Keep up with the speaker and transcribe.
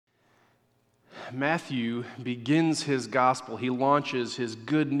Matthew begins his gospel. He launches his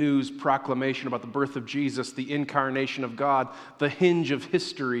good news proclamation about the birth of Jesus, the incarnation of God, the hinge of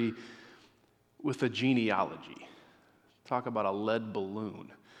history, with a genealogy. Talk about a lead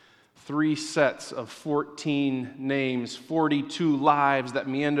balloon. 3 sets of 14 names, 42 lives that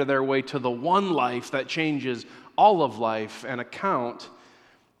meander their way to the one life that changes all of life, an account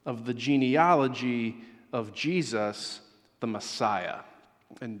of the genealogy of Jesus, the Messiah.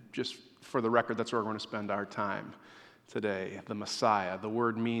 And just for the record, that's where we're going to spend our time today, the Messiah. The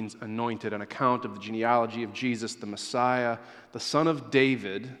word means anointed, an account of the genealogy of Jesus, the Messiah, the son of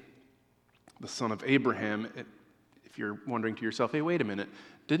David, the son of Abraham. If you're wondering to yourself, hey, wait a minute,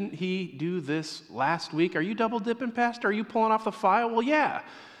 didn't he do this last week? Are you double dipping, Pastor? Are you pulling off the file? Well, yeah,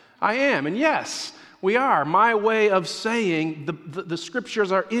 I am. And yes, we are. My way of saying the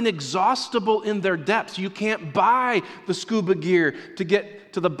scriptures are inexhaustible in their depths. You can't buy the scuba gear to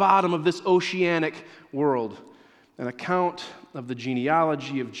get to the bottom of this oceanic world. An account of the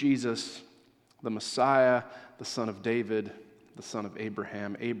genealogy of Jesus, the Messiah, the son of David, the son of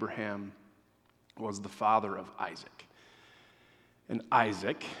Abraham. Abraham was the father of Isaac. And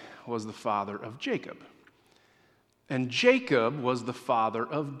Isaac was the father of Jacob. And Jacob was the father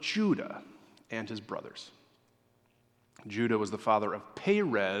of Judah and his brothers. Judah was the father of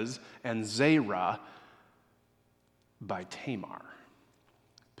Perez and Zerah by Tamar.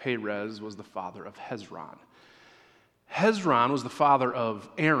 Perez was the father of Hezron. Hezron was the father of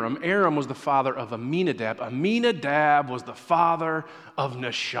Aram. Aram was the father of Aminadab. Aminadab was the father of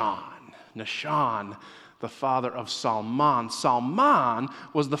Nahshon. Nahshon, the father of Salmon. Salmon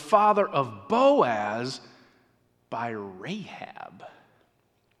was the father of Boaz by Rahab.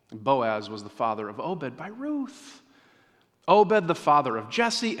 Boaz was the father of Obed by Ruth. Obed, the father of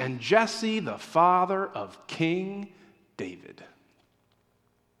Jesse, and Jesse, the father of King David.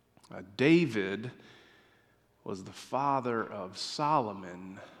 David was the father of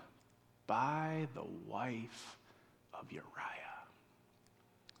Solomon by the wife of Uriah.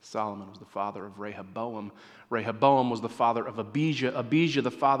 Solomon was the father of Rehoboam. Rehoboam was the father of Abijah. Abijah,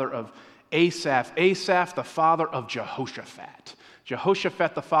 the father of Asaph. Asaph, the father of Jehoshaphat.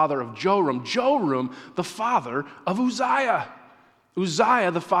 Jehoshaphat, the father of Joram. Joram, the father of Uzziah.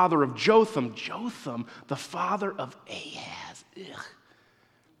 Uzziah, the father of Jotham. Jotham, the father of Ahaz.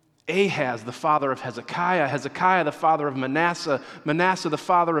 Ahaz, the father of Hezekiah. Hezekiah, the father of Manasseh. Manasseh, the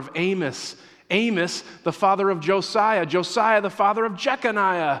father of Amos. Amos, the father of Josiah. Josiah, the father of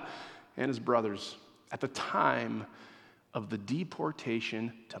Jeconiah and his brothers at the time of the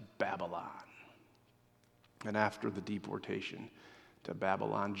deportation to Babylon. And after the deportation to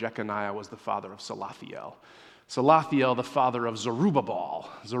Babylon, Jeconiah was the father of Salathiel. Salathiel, the father of Zerubbabel.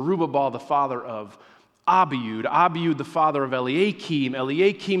 Zerubbabel, the father of Abiud. Abiud, the father of Eliakim.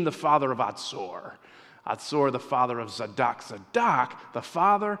 Eliakim, the father of Atzor. Atzor, the father of Zadok. Zadok, the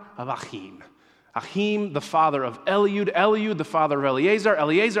father of Achim. Achim, the father of Eliud. Eliud, the father of Eleazar.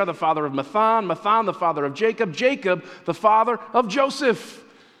 Eleazar, the father of Mathan. Mathan, the father of Jacob. Jacob, the father of Joseph,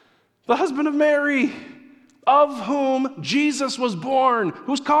 the husband of Mary, of whom Jesus was born,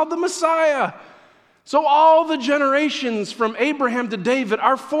 who's called the Messiah. So all the generations from Abraham to David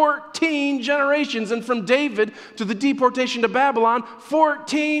are 14 generations, and from David to the deportation to Babylon,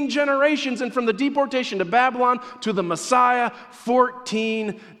 14 generations, and from the deportation to Babylon to the Messiah,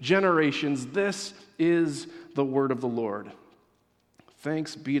 14 generations. This is the word of the Lord.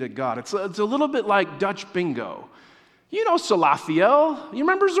 Thanks be to God. It's a little bit like Dutch bingo. You know Salathiel. You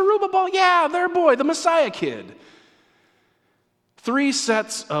remember Zerubbabel? Yeah, their boy, the Messiah kid. 3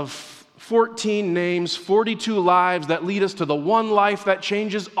 sets of 14 names, 42 lives that lead us to the one life that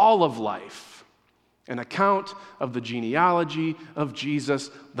changes all of life. An account of the genealogy of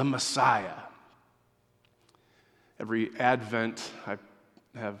Jesus, the Messiah. Every Advent, I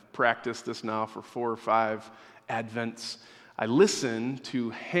have practiced this now for 4 or 5 Advents, I listen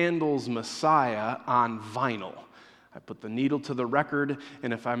to Handel's Messiah on vinyl. I put the needle to the record,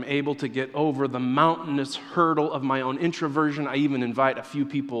 and if I'm able to get over the mountainous hurdle of my own introversion, I even invite a few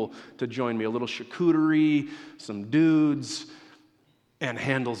people to join me, a little charcuterie, some dudes, and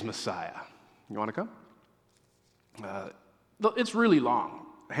Handel's Messiah. You want to come? It's really long.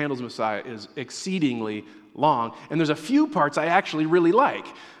 Handel's Messiah is exceedingly long, and there's a few parts I actually really like.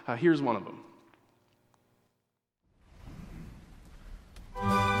 Here's one of them.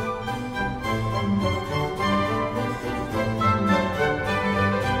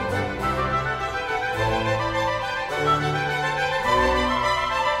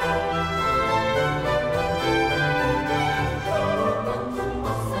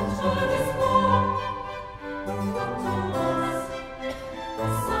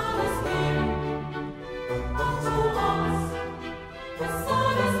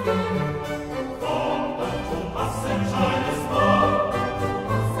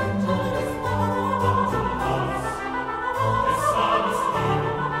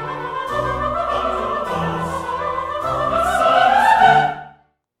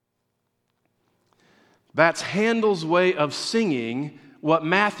 That's Handel's way of singing what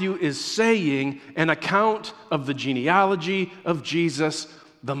Matthew is saying, an account of the genealogy of Jesus,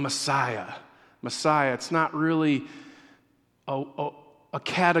 the Messiah. Messiah, it's not really a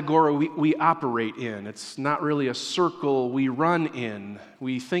category we operate in. It's not really a circle we run in.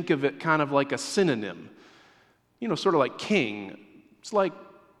 We think of it kind of like a synonym. Sort of like king. It's like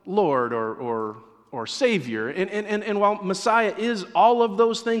Lord or Savior. And while Messiah is all of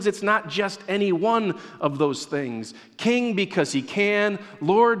those things, it's not just any one of those things. King because he can,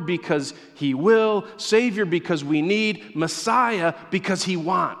 Lord because he will, Savior because we need, Messiah because he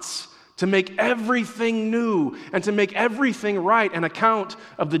wants to make everything new and to make everything right, an account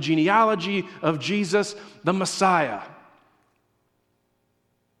of the genealogy of Jesus, the Messiah.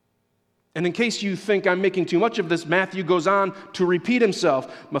 And in case you think I'm making too much of this, Matthew goes on to repeat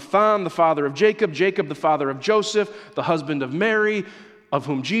himself. Mathan, the father of Jacob, Jacob, the father of Joseph, the husband of Mary, of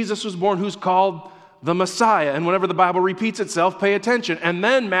whom Jesus was born, who's called the Messiah. And whenever the Bible repeats itself, pay attention. And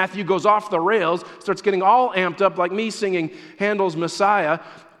then Matthew goes off the rails, starts getting all amped up like me singing Handel's Messiah.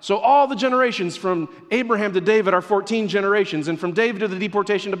 So all the generations from Abraham to David are 14 generations, and from David to the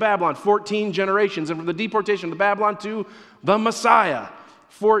deportation to Babylon, 14 generations, and from the deportation to Babylon to the Messiah,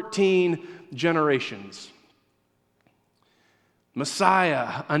 14 generations.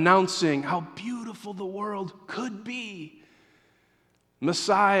 Messiah announcing how beautiful the world could be.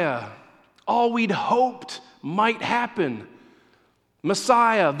 Messiah, all we'd hoped might happen.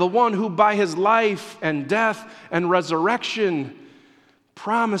 Messiah, the one who by his life and death and resurrection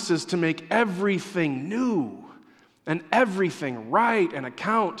promises to make everything new and everything right, an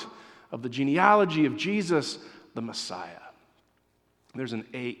account of the genealogy of Jesus, the Messiah. There's an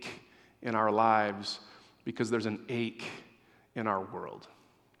ache in our lives because there's an ache in our world.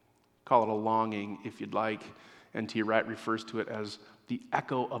 Call it a longing if you'd like. N.T. Wright refers to it as the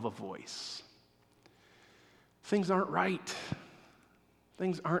echo of a voice. Things aren't right.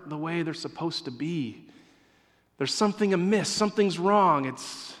 Things aren't the way they're supposed to be. There's something amiss, something's wrong.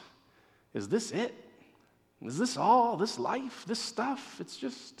 Is this it? Is this all? This life? This stuff? It's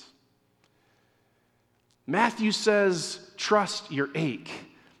just... Matthew says, trust your ache.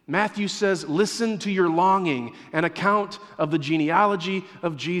 Matthew says, listen to your longing, an account of the genealogy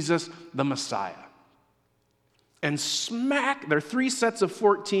of Jesus, the Messiah. And there are 3 sets of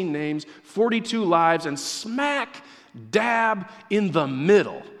 14 names, 42 lives, and smack dab in the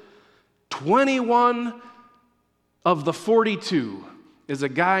middle, 21 of the 42 is a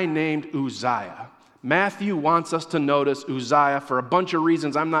guy named Uzziah. Matthew wants us to notice Uzziah for a bunch of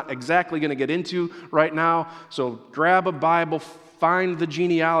reasons I'm not exactly going to get into right now. So grab a Bible, find the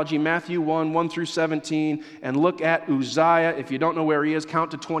genealogy, Matthew 1 through 17, and look at Uzziah. If you don't know where he is,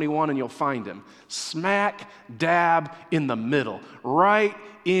 count to 21 and you'll find him. Smack dab in the middle. Right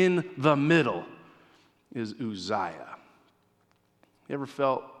in the middle is Uzziah. You ever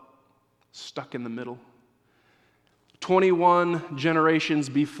felt stuck in the middle? 21 generations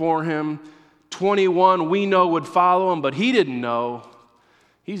before him, 21 we know would follow him, but he didn't know.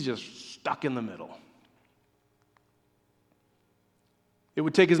 He's just stuck in the middle. It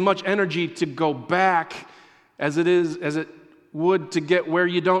would take as much energy to go back as it would to get where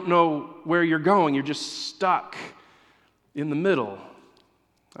you don't know where you're going. You're just stuck in the middle.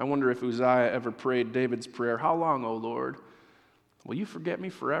 I wonder if Uzziah ever prayed David's prayer, "How long, O Lord? Will you forget me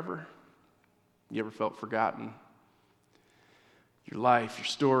forever?" You ever felt forgotten? Your life, your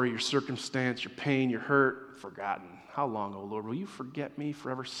story, your circumstance, your pain, your hurt, forgotten. How long, O Lord, will you forget me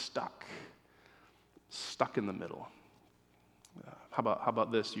forever? Stuck in the middle. How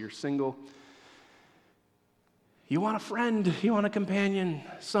about this? You're single. You want a friend, you want a companion,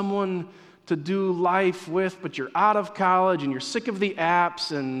 someone to do life with, but you're out of college and you're sick of the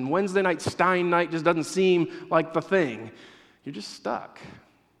apps, and Wednesday night Stein night just doesn't seem like the thing. You're just stuck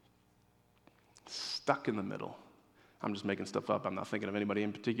in the middle. I'm just making stuff up. I'm not thinking of anybody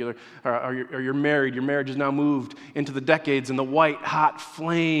in particular. Or you're married. Your marriage has now moved into the decades, and the white-hot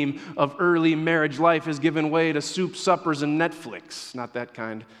flame of early marriage life has given way to soup, suppers, and Netflix. Not that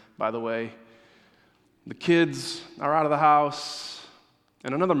kind, by the way. The kids are out of the house,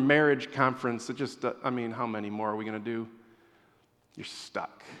 and another marriage conference that just, how many more are we going to do? You're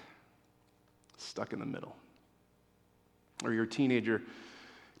stuck in the middle. Or you're a teenager,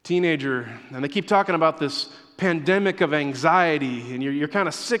 and they keep talking about this pandemic of anxiety, and you're kind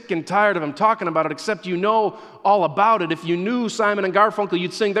of sick and tired of them talking about it, except you know all about it. If you knew Simon and Garfunkel,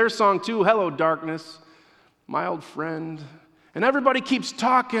 you'd sing their song too, "Hello, Darkness, My Old Friend." And everybody keeps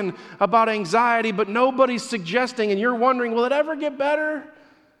talking about anxiety, but nobody's suggesting, and you're wondering, will it ever get better?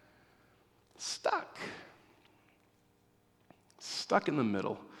 Stuck in the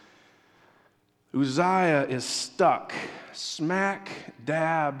middle. Uzziah is stuck smack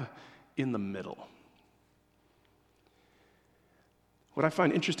dab in the middle. What I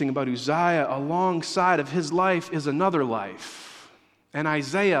find interesting about Uzziah, alongside of his life is another life, an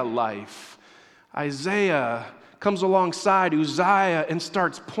Isaiah life. Isaiah comes alongside Uzziah and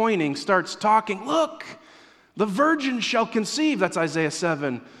starts pointing, starts talking. Look, the virgin shall conceive. That's Isaiah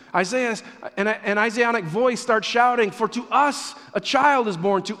 7. Isaiah, an Isaianic voice starts shouting, for to us a child is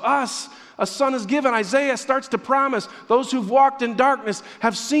born, to us a son is given. Isaiah starts to promise those who've walked in darkness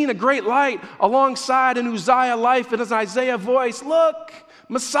have seen a great light. Alongside an Uzziah life, it is Isaiah voice. Look,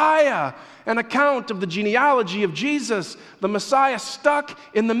 Messiah, an account of the genealogy of Jesus. The Messiah stuck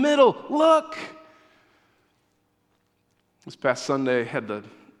in the middle. Look. This past Sunday, I had the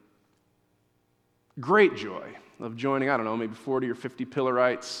great joy of joining, maybe 40 or 50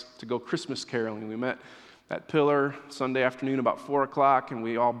 Pillarites to go Christmas caroling. We met at Pillar Sunday afternoon about 4 o'clock, and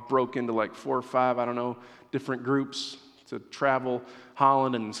we all broke into like 4 or 5, different groups to travel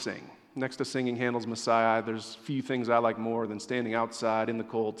Holland and sing. Next to singing Handel's Messiah, there's few things I like more than standing outside in the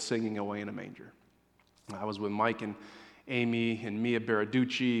cold singing Away in a Manger. I was with Mike and Amy and Mia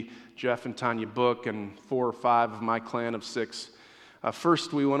Baraducci, Jeff and Tanya Book, and 4 or 5 of my clan of 6.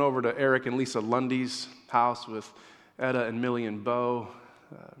 First, we went over to Eric and Lisa Lundy's house with Etta and Millie and Bo.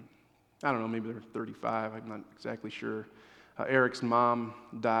 Maybe they're 35, I'm not exactly sure. Eric's mom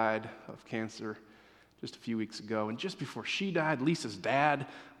died of cancer just a few weeks ago, and just before she died, Lisa's dad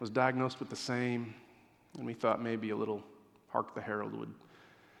was diagnosed with the same, and we thought maybe a little Hark the Herald would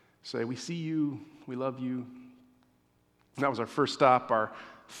say, we see you, we love you. And that was our first stop. Our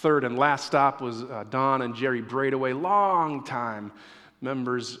third and last stop was Don and Jerry Braidaway, long-time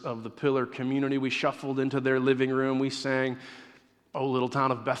members of the Pillar community. We shuffled into their living room, we sang "Oh, Little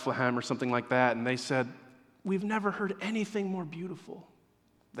Town of Bethlehem" or something like that, and they said, we've never heard anything more beautiful.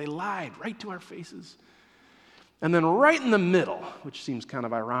 They lied right to our faces. And then right in the middle, which seems kind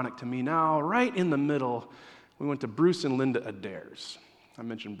of ironic to me now, right in the middle, we went to Bruce and Linda Adair's. I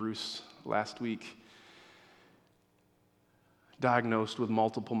mentioned Bruce last week, diagnosed with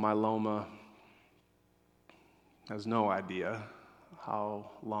multiple myeloma, has no idea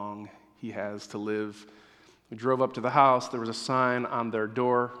how long he has to live. We drove up to the house. There was a sign on their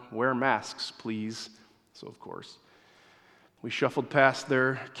door, "Wear masks, please." So, of course, we shuffled past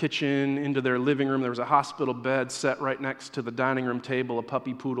their kitchen into their living room. There was a hospital bed set right next to the dining room table, a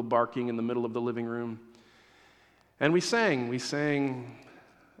puppy poodle barking in the middle of the living room. And we sang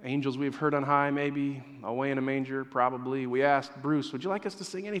 "Angels We've Heard on High," maybe, "Away in a Manger," probably. We asked Bruce, would you like us to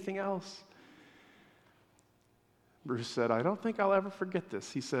sing anything else? Bruce said, I don't think I'll ever forget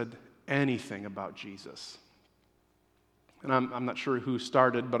this. He said, anything about Jesus. And I'm not sure who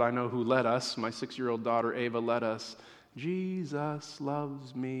started, but I know who led us. My 6-year-old daughter, Ava, led us. Jesus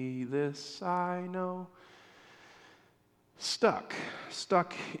loves me, this I know. Stuck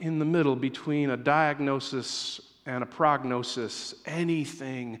in the middle between a diagnosis and a prognosis,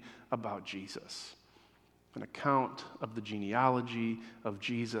 anything about Jesus. An account of the genealogy of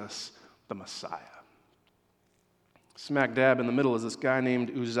Jesus, the Messiah. Smack dab in the middle is this guy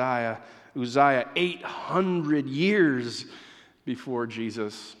named Uzziah. Uzziah, 800 years before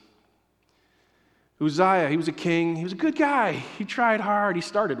Jesus. Uzziah, he was a king. He was a good guy. He tried hard. He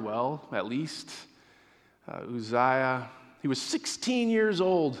started well, at least. Uzziah, he was 16 years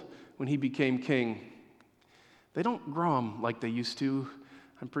old when he became king. They don't grow him like they used to.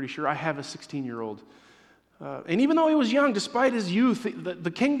 I'm pretty sure. I have a 16-year-old. And even though he was young, despite his youth,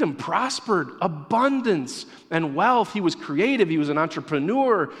 the kingdom prospered, abundance and wealth. He was creative. He was an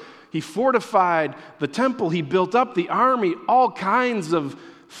entrepreneur. He fortified the temple. He built up the army, all kinds of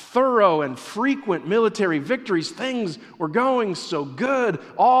thorough and frequent military victories. Things were going so good.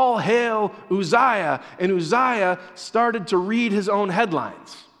 All hail Uzziah. And Uzziah started to read his own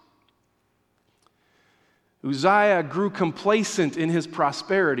headlines. Uzziah grew complacent in his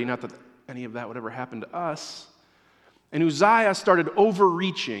prosperity. Not that any of that would ever happen to us. And Uzziah started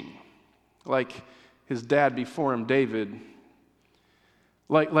overreaching, like his dad before him, David.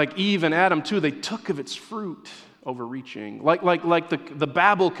 Like Eve and Adam too, they took of its fruit, overreaching. Like the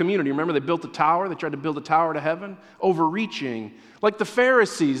Babel community, remember they built a tower? They tried to build a tower to heaven? Overreaching. Like the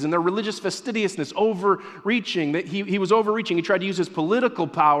Pharisees and their religious fastidiousness, overreaching. He was overreaching. He tried to use his political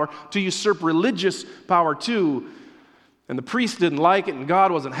power to usurp religious power too. And the priest didn't like it, and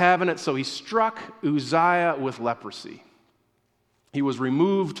God wasn't having it, so he struck Uzziah with leprosy. He was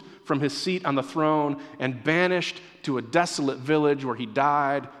removed from his seat on the throne and banished to a desolate village where he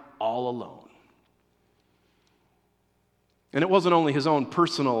died all alone. And it wasn't only his own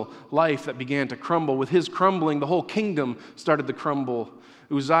personal life that began to crumble. With his crumbling, the whole kingdom started to crumble.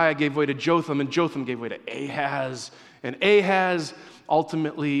 Uzziah gave way to Jotham, and Jotham gave way to Ahaz. And Ahaz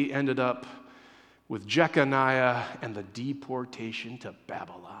ultimately ended up with Jeconiah and the deportation to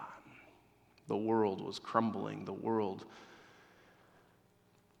Babylon. The world was crumbling. The world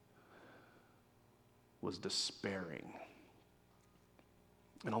was despairing.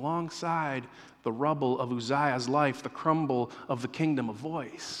 And alongside the rubble of Uzziah's life, the crumble of the kingdom, a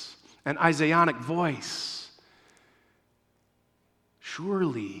voice, an Isaianic voice.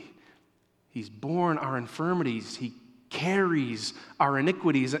 Surely he's borne our infirmities, he carries our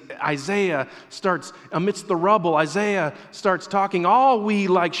iniquities. Isaiah starts, amidst the rubble, Isaiah starts talking, all we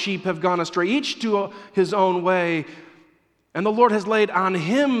like sheep have gone astray, each to his own way. And the Lord has laid on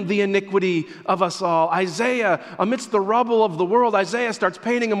him the iniquity of us all. Isaiah, amidst the rubble of the world, Isaiah starts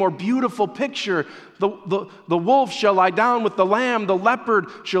painting a more beautiful picture. The wolf shall lie down with the lamb, the leopard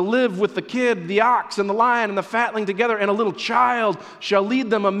shall live with the kid, the ox and the lion and the fatling together, and a little child shall lead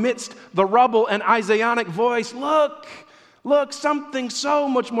them amidst the rubble. An Isaianic voice, look, something so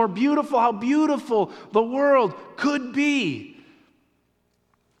much more beautiful, how beautiful the world could be.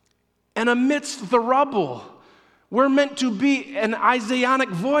 And amidst the rubble, we're meant to be an Isaianic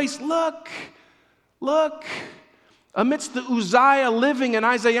voice. Look. Amidst the Uzziah living and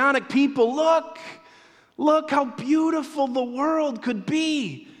Isaianic people, look how beautiful the world could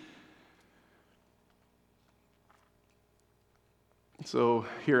be. So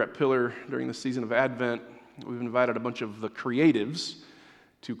here at Pillar, during the season of Advent, we've invited a bunch of the creatives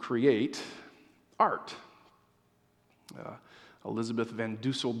to create art. Elizabeth Van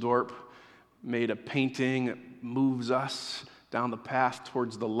Dusseldorp made a painting that moves us down the path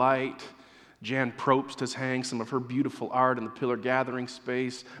towards the light. Jan Probst has hanged some of her beautiful art in the Pillar gathering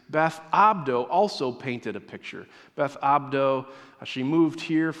space. Beth Abdo also painted a picture. Beth Abdo, she moved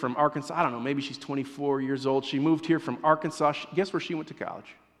here from Arkansas. I don't know, maybe she's 24 years old. She moved here from Arkansas. Guess where she went to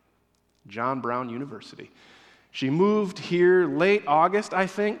college? John Brown University. She moved here late August, I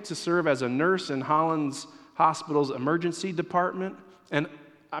think, to serve as a nurse in Holland's Hospital's emergency department. And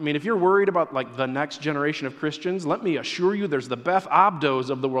I mean, if you're worried about like the next generation of Christians, let me assure you there's the Beth Abdos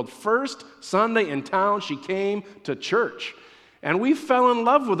of the world. First Sunday in town, she came to church. And we fell in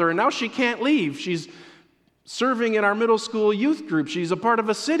love with her, and now she can't leave. She's serving in our middle school youth group. She's a part of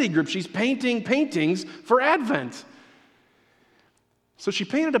a city group. She's painting paintings for Advent. So she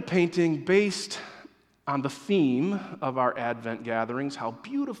painted a painting based on the theme of our Advent gatherings, How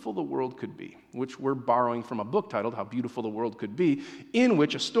Beautiful the World Could Be, which we're borrowing from a book titled How Beautiful the World Could Be, in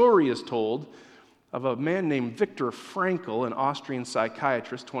which a story is told of a man named Viktor Frankl, an Austrian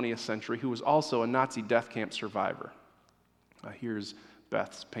psychiatrist, 20th century, who was also a Nazi death camp survivor. Here's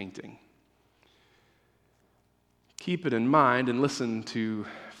Beth's painting. Keep it in mind and listen to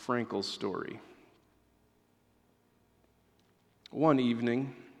Frankl's story. One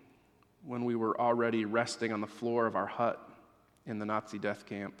evening, when we were already resting on the floor of our hut in the Nazi death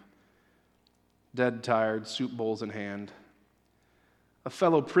camp, dead tired, soup bowls in hand, a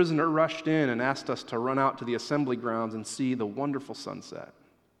fellow prisoner rushed in and asked us to run out to the assembly grounds and see the wonderful sunset.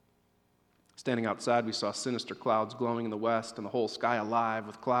 Standing outside, we saw sinister clouds glowing in the west and the whole sky alive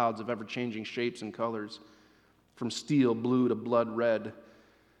with clouds of ever-changing shapes and colors, from steel blue to blood red.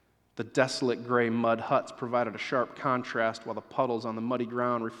 The desolate gray mud huts provided a sharp contrast while the puddles on the muddy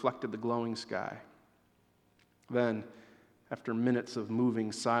ground reflected the glowing sky. Then, after minutes of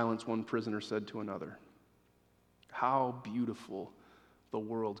moving silence, one prisoner said to another, "How beautiful the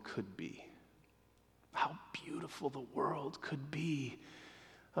world could be. How beautiful the world could be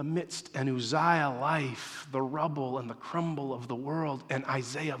amidst an Uzziah life, the rubble and the crumble of the world, an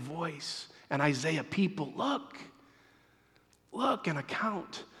Isaiah voice, an Isaiah people. Look, an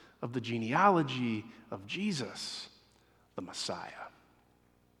account of the genealogy of Jesus, the Messiah."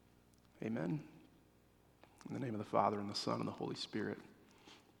 Amen. In the name of the Father, and the Son, and the Holy Spirit.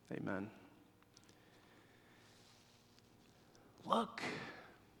 Amen. Look,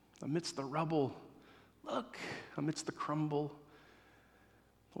 amidst the rubble, look, amidst the crumble,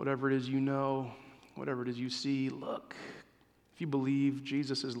 whatever it is you know, whatever it is you see, look. If you believe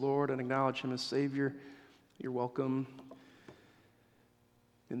Jesus is Lord and acknowledge him as Savior, you're welcome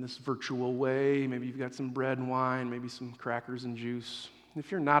in this virtual way. Maybe you've got some bread and wine, maybe some crackers and juice.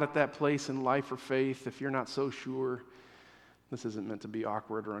 If you're not at that place in life or faith, if you're not so sure, this isn't meant to be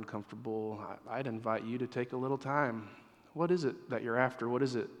awkward or uncomfortable. I'd invite you to take a little time. What is it that you're after? What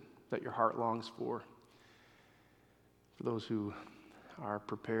is it that your heart longs for? For those who are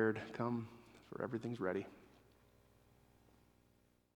prepared, come, for everything's ready.